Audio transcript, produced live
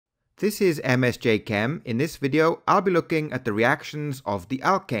This is MSJ Chem. In this video, I'll be looking at the reactions of the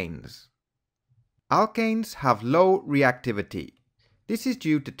alkanes. Alkanes have low reactivity. This is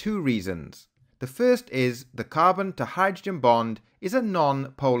due to two reasons. The first is the carbon to hydrogen bond is a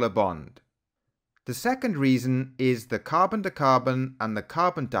non-polar bond. The second reason is the carbon to carbon and the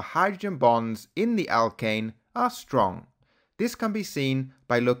carbon to hydrogen bonds in the alkane are strong. This can be seen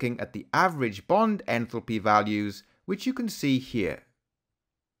by looking at the average bond enthalpy values, which you can see here.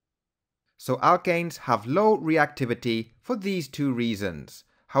 So alkanes have low reactivity for these two reasons.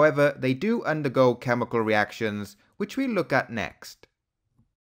 However, they do undergo chemical reactions, which we'll look at next.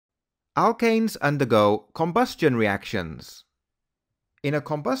 Alkanes undergo combustion reactions. In a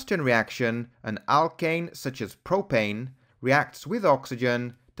combustion reaction, an alkane such as propane reacts with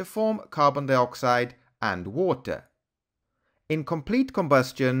oxygen to form carbon dioxide and water. In complete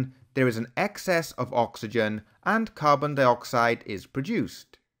combustion, there is an excess of oxygen and carbon dioxide is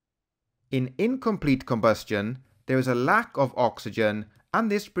produced. In incomplete combustion, there is a lack of oxygen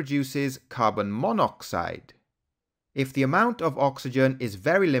and this produces carbon monoxide. If the amount of oxygen is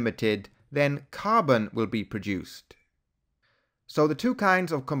very limited, then carbon will be produced. So the two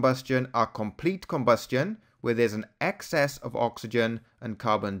kinds of combustion are complete combustion, where there's an excess of oxygen and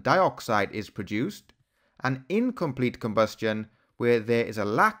carbon dioxide is produced, and incomplete combustion, where there is a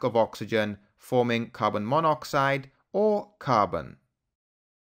lack of oxygen forming carbon monoxide or carbon.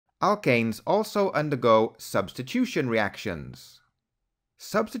 Alkanes also undergo substitution reactions.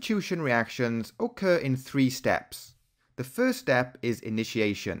 Substitution reactions occur in three steps. The first step is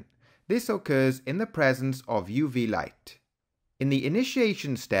initiation. This occurs in the presence of UV light. In the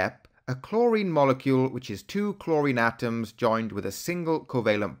initiation step, a chlorine molecule, which is two chlorine atoms joined with a single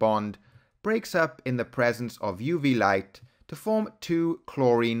covalent bond, breaks up in the presence of UV light to form two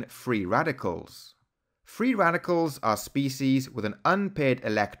chlorine free radicals. Free radicals are species with an unpaired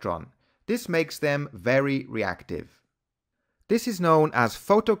electron. This makes them very reactive. This is known as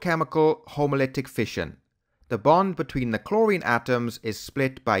photochemical homolytic fission. The bond between the chlorine atoms is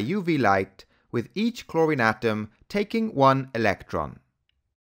split by UV light, with each chlorine atom taking one electron.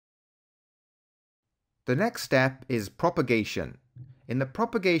 The next step is propagation. In the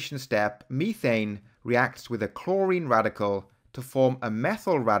propagation step, methane reacts with a chlorine radical to form a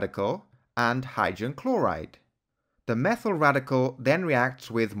methyl radical and hydrogen chloride. The methyl radical then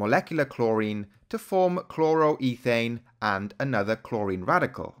reacts with molecular chlorine to form chloroethane and another chlorine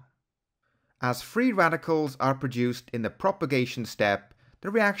radical. As free radicals are produced in the propagation step, the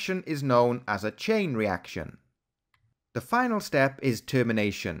reaction is known as a chain reaction. The final step is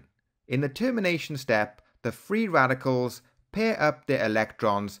termination. In the termination step, the free radicals pair up their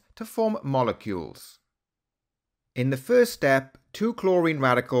electrons to form molecules. In the first step, two chlorine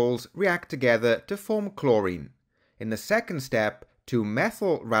radicals react together to form chlorine. In the second step, two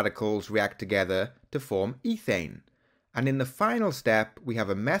methyl radicals react together to form ethane. And in the final step, we have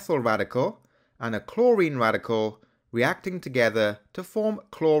a methyl radical and a chlorine radical reacting together to form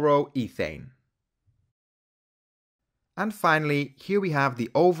chloroethane. And finally, here we have the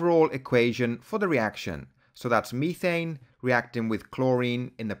overall equation for the reaction. So that's methane reacting with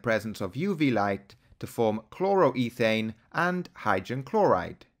chlorine in the presence of UV light to form chloroethane and hydrogen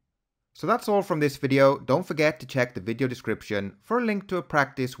chloride. So that's all from this video. Don't forget to check the video description for a link to a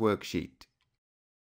practice worksheet.